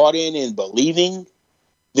everybody bought in and believing,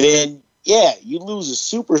 then yeah, you lose a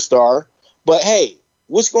superstar. But hey,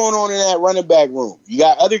 what's going on in that running back room? You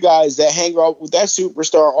got other guys that hang out with that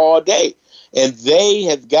superstar all day, and they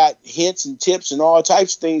have got hints and tips and all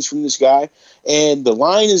types of things from this guy. And the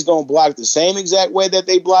line is going to block the same exact way that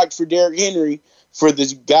they blocked for Derrick Henry for the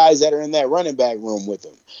guys that are in that running back room with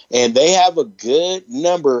him. And they have a good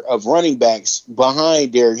number of running backs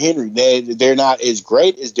behind Derrick Henry. They're not as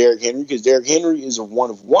great as Derrick Henry because Derrick Henry is a one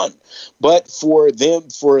of one. But for them,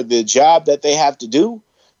 for the job that they have to do,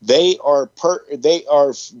 they are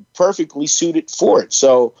perfectly suited for it.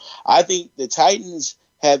 So I think the Titans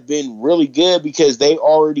have been really good because they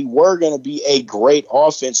already were going to be a great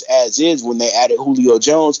offense as is when they added Julio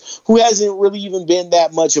Jones, who hasn't really even been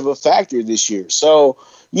that much of a factor this year. So,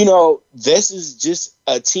 this is just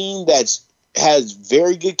a team that has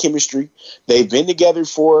very good chemistry. They've been together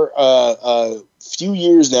for a few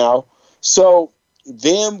years now. So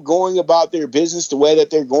them going about their business the way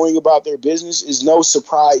that they're going about their business is no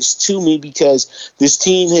surprise to me because this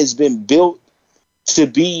team has been built to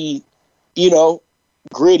be,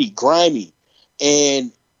 gritty, grimy,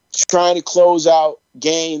 and trying to close out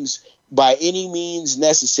games by any means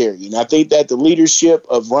necessary. And I think that the leadership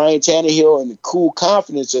of Ryan Tannehill and the cool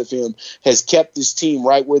confidence of him has kept this team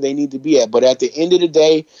right where they need to be at. But at the end of the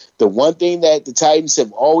day, the one thing that the Titans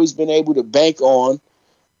have always been able to bank on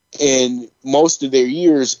in most of their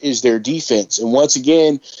years is their defense. And once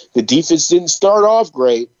again, the defense didn't start off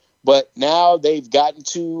great, but now they've gotten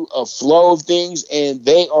to a flow of things, and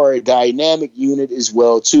they are a dynamic unit as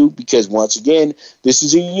well, too, because once again, this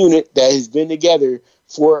is a unit that has been together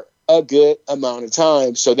for a good amount of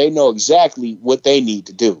time, so they know exactly what they need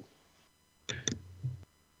to do.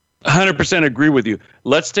 100% agree with you.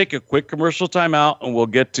 Let's take a quick commercial timeout, and we'll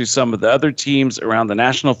get to some of the other teams around the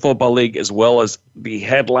National Football League, as well as the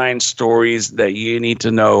headline stories that you need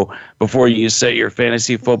to know before you set your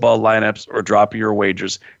fantasy football lineups or drop your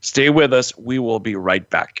wagers. Stay with us. We will be right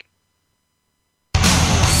back.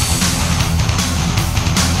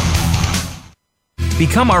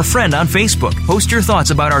 Become our friend on Facebook. Post your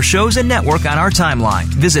thoughts about our shows and network on our timeline.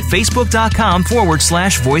 Visit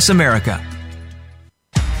Facebook.com/Voice America.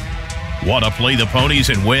 Want to play the ponies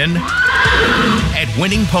and win? At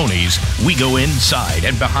Winning Ponies, we go inside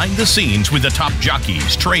and behind the scenes with the top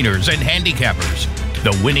jockeys, trainers, and handicappers.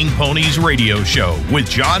 The Winning Ponies radio show with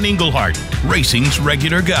John Englehart, racing's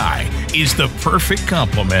regular guy, is the perfect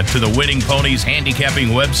complement to the Winning Ponies handicapping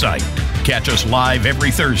website. Catch us live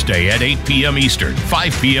every Thursday at 8 p.m. Eastern,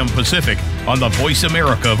 5 p.m. Pacific on the Voice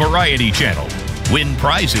America Variety Channel. Win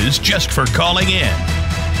prizes just for calling in.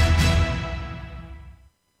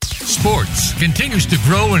 Sports continues to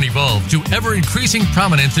grow and evolve to ever-increasing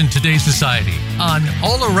prominence in today's society. On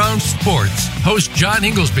All Around Sports, host John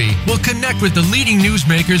Inglesby will connect with the leading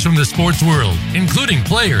newsmakers from the sports world, including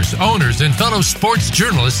players, owners, and fellow sports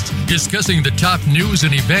journalists, discussing the top news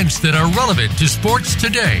and events that are relevant to sports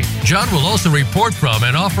today. John will also report from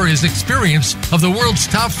and offer his experience of the world's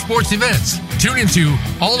top sports events. Tune into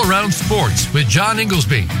All Around Sports with John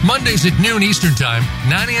Inglesby, Mondays at noon Eastern Time,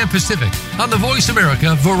 9 a.m. Pacific, on the Voice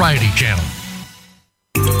America Variety Channel.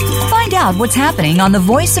 Find out what's happening on the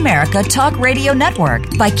Voice America Talk Radio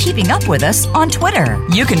Network by keeping up with us on Twitter.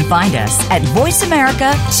 You can find us at Voice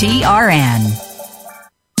America TRN.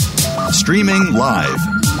 Streaming live,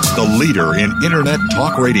 the leader in Internet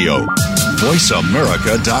talk radio,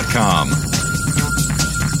 voiceamerica.com.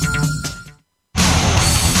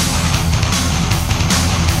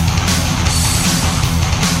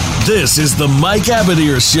 This is the Mike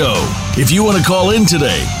Abadir Show. If you want to call in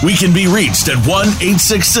today, we can be reached at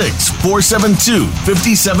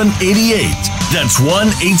 1-866-472-5788. That's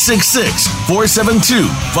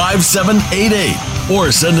 1-866-472-5788.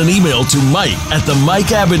 Or send an email to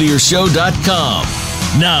mike@themikeabadirshow.com.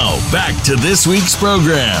 Now, back to this week's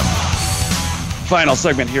program. Final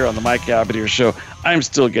segment here on the Mike Abadir Show. I'm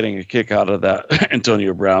still getting a kick out of that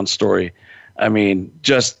Antonio Brown story. I mean,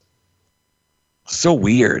 just so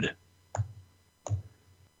weird.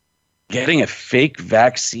 Getting a fake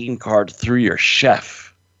vaccine card through your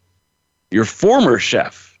chef, your former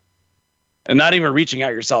chef, and not even reaching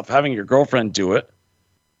out yourself, having your girlfriend do it.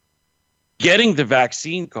 Getting the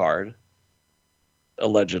vaccine card,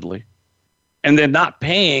 allegedly, and then not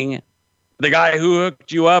paying the guy who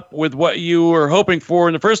hooked you up with what you were hoping for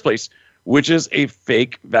in the first place, which is a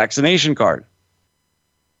fake vaccination card.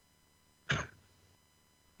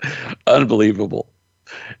 Unbelievable.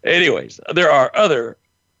 Anyways, there are other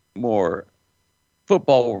more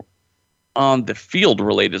football on the field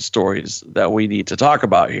related stories that we need to talk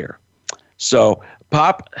about here. So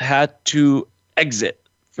Pop had to exit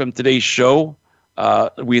from today's show.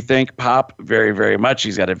 We thank Pop very, very much.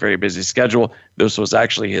 He's got a very busy schedule. This was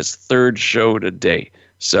actually his third show today.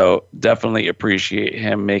 So definitely appreciate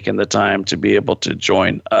him making the time to be able to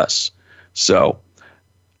join us. So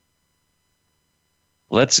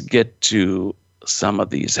let's get to some of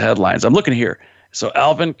these headlines. I'm looking here. So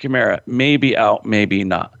Alvin Kamara may be out, maybe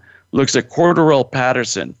not. Looks at Cordarrelle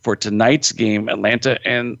Patterson for tonight's game, Atlanta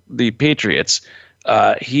and the Patriots.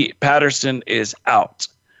 Patterson is out.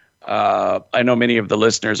 I know many of the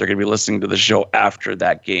listeners are going to be listening to the show after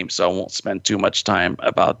that game, so I won't spend too much time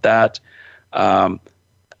about that.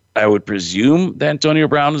 I would presume that Antonio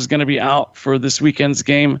Brown is going to be out for this weekend's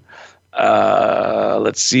game.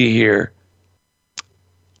 Let's see here.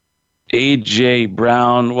 A.J.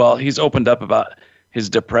 Brown, well, he's opened up about his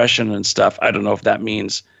depression and stuff. I don't know if that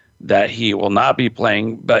means that he will not be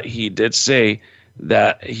playing, but he did say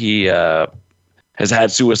that he has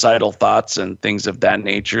had suicidal thoughts and things of that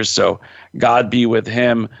nature. So God be with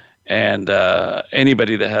him, and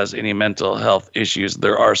anybody that has any mental health issues,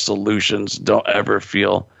 there are solutions. Don't ever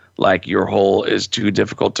feel like your hole is too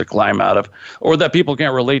difficult to climb out of, or that people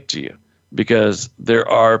can't relate to you, because there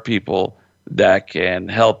are people that can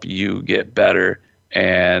help you get better.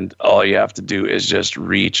 And all you have to do is just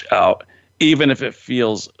reach out, even if it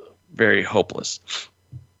feels very hopeless.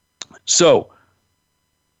 So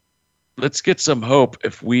let's get some hope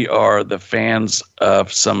if we are the fans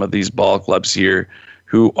of some of these ball clubs here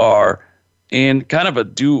who are in kind of a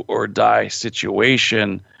do or die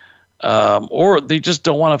situation, or they just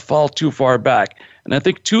don't want to fall too far back. And I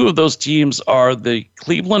think two of those teams are the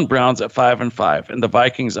Cleveland Browns at 5-5 and the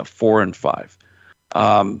Vikings at 4-5.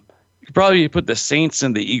 You could probably put the Saints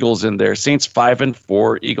and the Eagles in there. Saints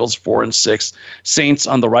 5-4, Eagles 4-6. Saints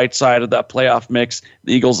on the right side of that playoff mix,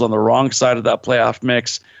 the Eagles on the wrong side of that playoff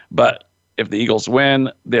mix. But if the Eagles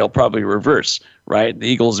win, they'll probably reverse, right? The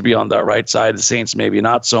Eagles will be on the right side, the Saints maybe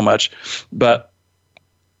not so much. But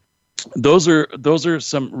those are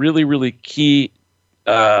some really, really key.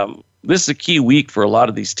 This is a key week for a lot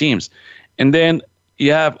of these teams. And then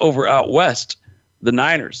you have over out west, the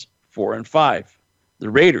Niners 4-5, the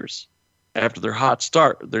Raiders after their hot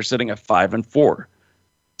start, they're sitting at 5-4.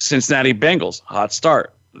 Cincinnati Bengals hot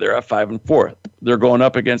start, they're at 5-4. They're going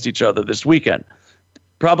up against each other this weekend.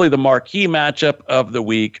 Probably the marquee matchup of the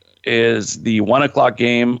week is the 1:00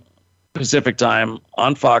 game Pacific time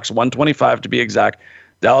on Fox, 1:25 to be exact.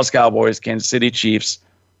 Dallas Cowboys, Kansas City Chiefs.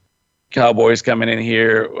 Cowboys coming in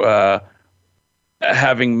here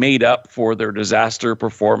having made up for their disaster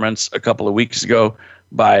performance a couple of weeks ago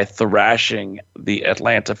by thrashing the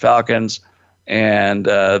Atlanta Falcons. And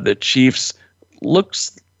the Chiefs it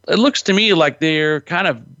looks to me like they're kind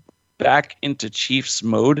of back into Chiefs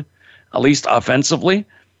mode, at least offensively.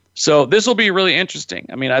 So this will be really interesting.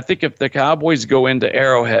 I mean, I think if the Cowboys go into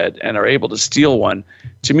Arrowhead and are able to steal one,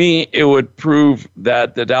 to me, it would prove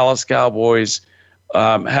that the Dallas Cowboys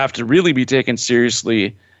have to really be taken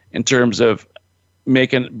seriously in terms of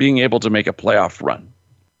being able to make a playoff run.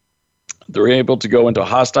 They're able to go into a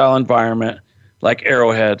hostile environment like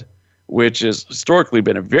Arrowhead, which has historically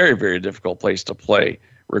been a very, very difficult place to play,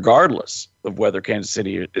 regardless of whether Kansas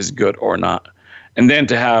City is good or not. And then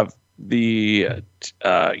to have the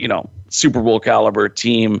Super Bowl caliber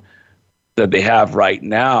team that they have right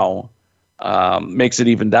now makes it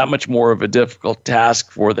even that much more of a difficult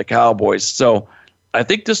task for the Cowboys. So I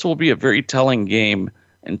think this will be a very telling game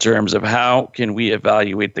in terms of how can we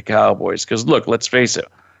evaluate the Cowboys. Because look, let's face it,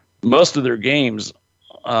 most of their games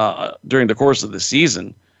during the course of the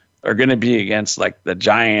season are going to be against like the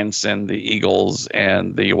Giants and the Eagles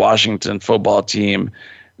and the Washington football team,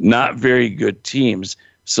 not very good teams.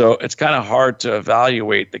 So it's kind of hard to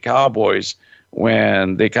evaluate the Cowboys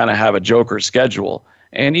when they kind of have a joker schedule.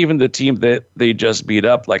 And even the team that they just beat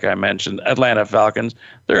up, like I mentioned, Atlanta Falcons,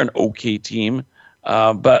 they're an okay team.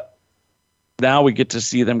 But now we get to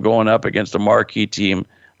see them going up against a marquee team.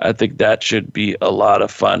 I think that should be a lot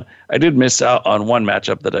of fun. I did miss out on one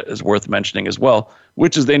matchup that is worth mentioning as well,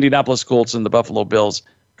 which is the Indianapolis Colts and the Buffalo Bills.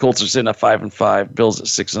 Colts are sitting at 5-5, Bills at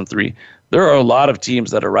 6-3. There are a lot of teams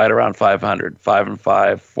that are right around 500, 5-5,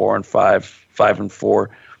 4-5, 5-4.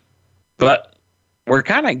 But we're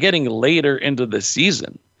kind of getting later into the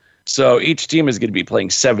season. So each team is going to be playing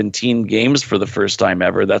 17 games for the first time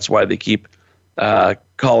ever. That's why they keep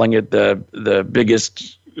calling it the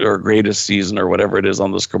biggest or greatest season or whatever it is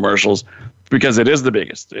on those commercials, because it is the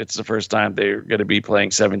biggest. It's the first time they're going to be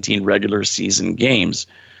playing 17 regular season games.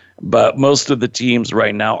 But most of the teams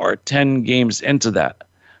right now are 10 games into that.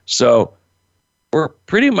 So we're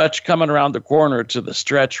pretty much coming around the corner to the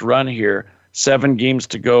stretch run here. 7 games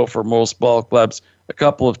to go for most ball clubs. A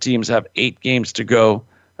couple of teams have 8 games to go,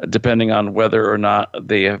 depending on whether or not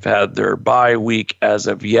they have had their bye week as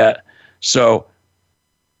of yet. So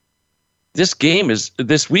this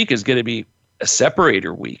week is going to be a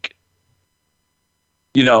separator week.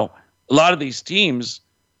 You know, a lot of these teams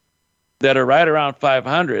that are right around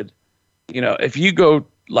 500, you know, if you go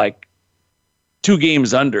like 2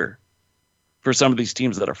 games under for some of these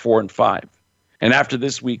teams that are 4-5, and after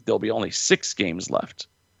this week, there'll be only 6 games left.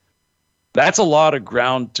 That's a lot of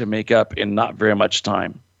ground to make up in not very much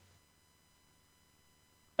time.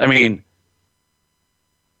 I mean,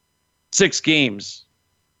 6 games.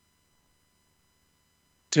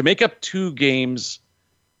 To make up 2 games,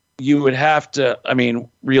 you would have to, I mean,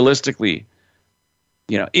 realistically,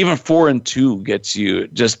 you know, even 4-2 gets you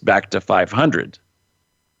just back to 500,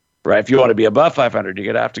 right? If you want to be above 500, you're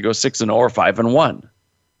going to have to go 6-0 or 5-1.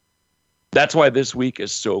 That's why this week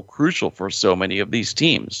is so crucial for so many of these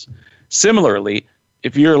teams. Similarly,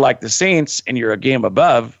 if you're like the Saints and you're a game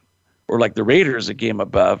above, or like the Raiders a game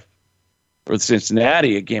above, or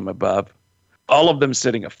Cincinnati a game above, all of them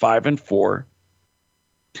sitting at 5-4.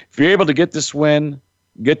 If you're able to get this win,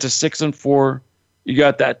 get to 6-4, you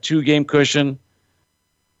got that 2-game cushion.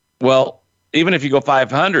 Well, even if you go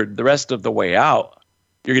 500, the rest of the way out,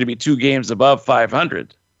 you're going to be 2 games above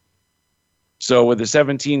 500. So with a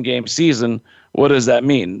 17-game season, what does that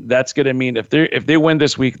mean? That's going to mean if they win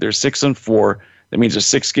this week, they're 6-4. That means there's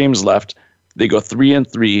 6 games left. They go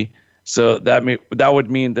 3-3. So that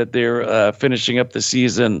would mean that they're finishing up the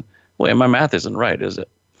season. Well, my math isn't right, is it?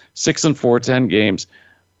 6-4, 10 games.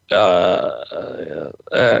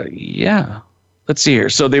 Yeah. Let's see here.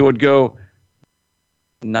 So they would go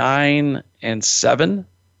 9-7.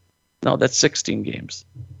 No, that's 16 games.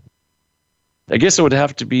 I guess it would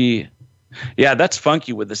have to be. Yeah, that's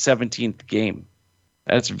funky with the 17th game.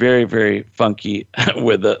 That's very, very funky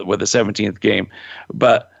with the 17th game.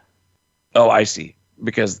 But I see,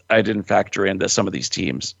 because I didn't factor in that some of these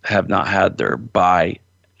teams have not had their bye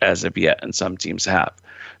as of yet, and some teams have.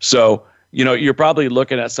 So, you're probably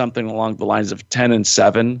looking at something along the lines of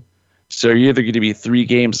 10-7. So you're either going to be 3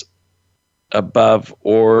 games above,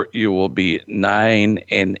 or you will be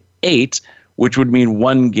 9-8, which would mean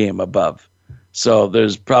 1 game above. So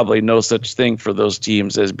there's probably no such thing for those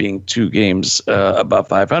teams as being 2 games above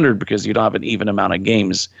 500, because you don't have an even amount of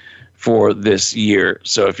games for this year.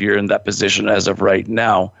 So if you're in that position as of right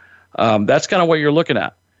now, that's kind of what you're looking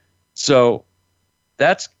at. So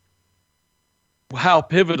that's how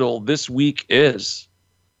pivotal this week is.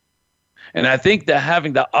 And I think that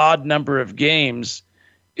having the odd number of games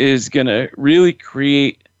is going to really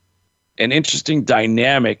create an interesting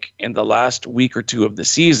dynamic in the last week or 2 of the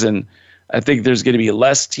season. I think there's going to be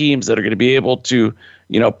less teams that are going to be able to,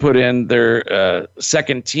 put in their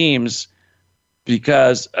second teams,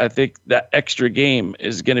 because I think that extra game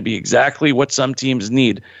is going to be exactly what some teams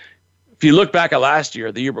need. If you look back at last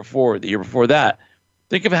year, the year before that,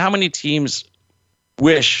 think of how many teams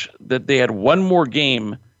wish that they had one more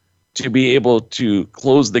game to be able to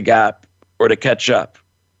close the gap or to catch up.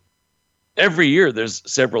 Every year there's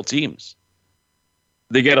several teams.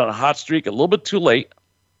 They get on a hot streak a little bit too late,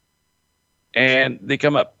 and they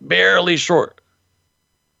come up barely short.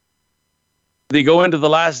 They go into the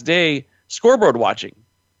last day scoreboard watching.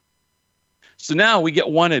 So now we get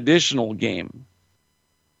one additional game.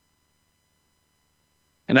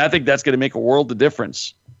 And I think that's going to make a world of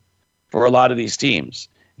difference for a lot of these teams.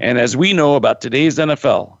 And as we know about today's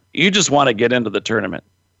NFL, you just want to get into the tournament.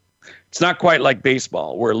 It's not quite like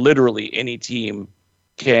baseball, where literally any team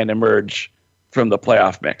can emerge from the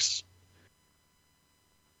playoff mix.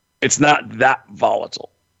 It's not that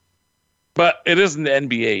volatile. But it isn't the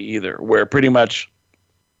NBA either, where pretty much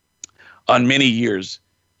on many years,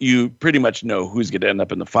 you pretty much know who's going to end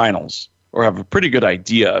up in the finals, or have a pretty good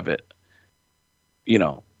idea of it.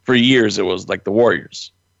 For years it was like the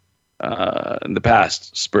Warriors. In the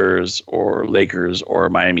past, Spurs or Lakers or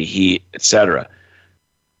Miami Heat, etc.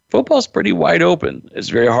 Football's pretty wide open. It's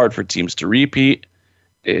very hard for teams to repeat.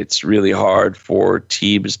 It's really hard for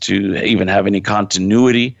teams to even have any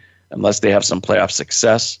continuity unless they have some playoff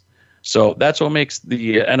success. So that's what makes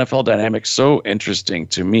the NFL dynamic so interesting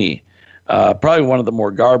to me. Probably one of the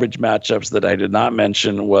more garbage matchups that I did not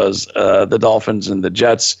mention was the Dolphins and the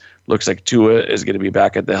Jets. Looks like Tua is going to be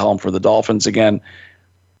back at the helm for the Dolphins again.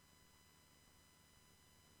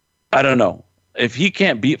 I don't know. If he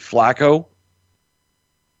can't beat Flacco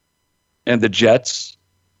and the Jets,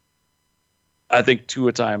 I think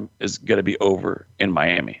Tua time is going to be over in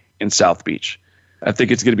Miami, in South Beach. I think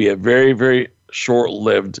it's going to be a very, very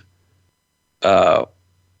short-lived, I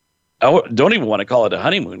don't even want to call it a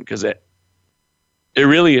honeymoon, because it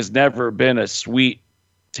really has never been a sweet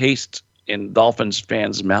taste in Dolphins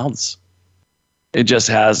fans' mouths. It just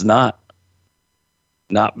has not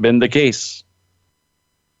been the case.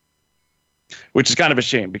 Which is kind of a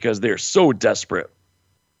shame, because they're so desperate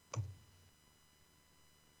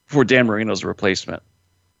for Dan Marino's replacement.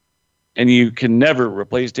 And you can never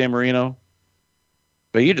replace Dan Marino,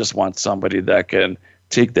 but you just want somebody that can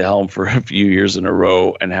take the helm for a few years in a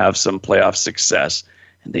row and have some playoff success.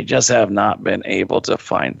 And they just have not been able to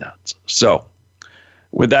find that. So,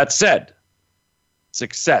 with that said,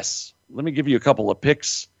 success. Let me give you a couple of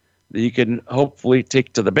picks that you can hopefully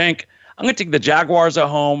take to the bank. I'm going to take the Jaguars at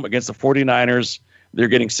home against the 49ers. They're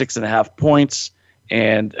getting 6.5 points.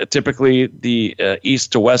 And typically the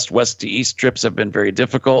east to west, west to east trips have been very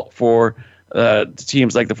difficult for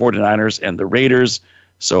teams like the 49ers and the Raiders.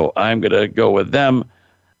 So I'm going to go with them.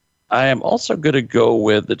 I am also going to go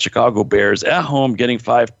with the Chicago Bears at home, getting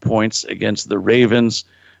 5 points against the Ravens.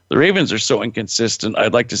 The Ravens are so inconsistent.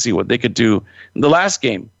 I'd like to see what they could do in the last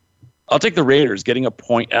game. I'll take the Raiders getting a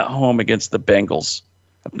point at home against the Bengals.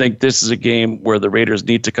 I think this is a game where the Raiders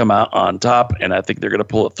need to come out on top, and I think they're going to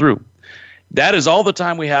pull it through. That is all the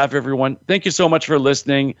time we have, everyone. Thank you so much for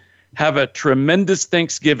listening. Have a tremendous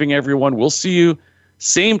Thanksgiving, everyone. We'll see you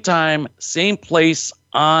same time, same place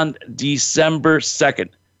on December 2nd.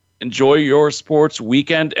 Enjoy your sports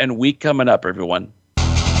weekend and week coming up, everyone.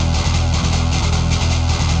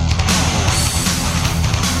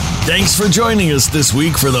 Thanks for joining us this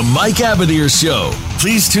week for the Mike Abadir Show.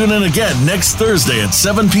 Please tune in again next Thursday at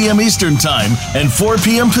 7 p.m. Eastern Time and 4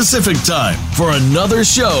 p.m. Pacific Time for another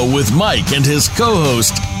show with Mike and his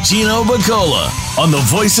co-host, Gino Bacola, on the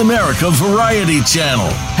Voice America Variety Channel.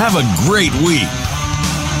 Have a great week.